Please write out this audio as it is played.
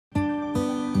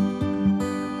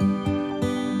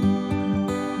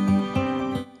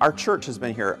Our church has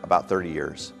been here about 30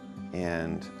 years,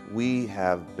 and we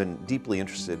have been deeply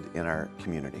interested in our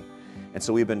community. And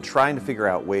so we've been trying to figure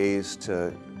out ways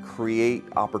to create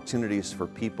opportunities for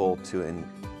people to,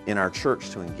 in our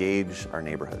church, to engage our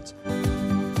neighborhoods.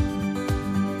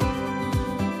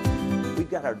 We've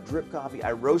got our drip coffee.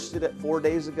 I roasted it 4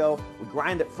 days ago. We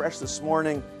grind it fresh this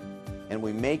morning, and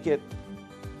we make it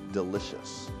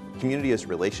delicious. Community is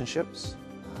relationships.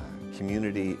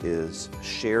 Community is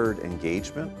shared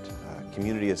engagement.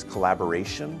 Community is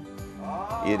collaboration.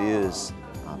 It is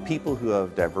people who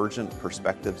have divergent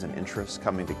perspectives and interests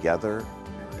coming together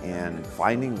and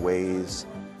finding ways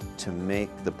to make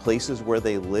the places where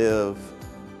they live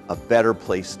a better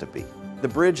place to be. The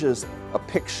bridge is a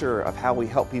picture of how we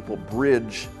help people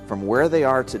bridge from where they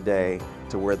are today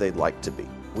to where they'd like to be.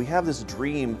 We have this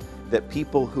dream that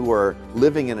people who are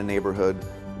living in a neighborhood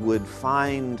would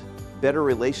find better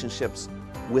relationships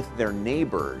with their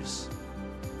neighbors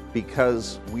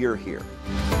because we're here.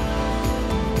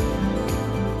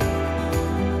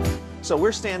 So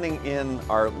we're standing in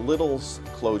our Little's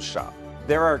clothes shop.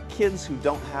 There are kids who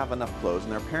don't have enough clothes,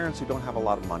 and there are parents who don't have a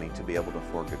lot of money to be able to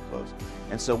afford good clothes.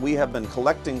 And so we have been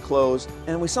collecting clothes,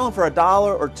 and we sell them for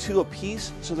 $1 or $2 a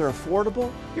piece, so they're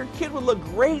affordable. Your kid would look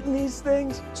great in these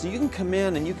things. So you can come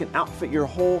in and you can outfit your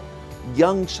whole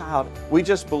young child. We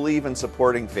just believe in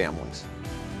supporting families,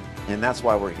 and that's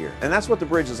why we're here. And that's what the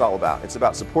bridge is all about. It's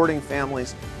about supporting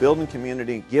families, building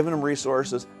community, giving them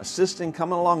resources, assisting,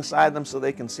 coming alongside them so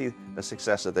they can see the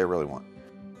success that they really want.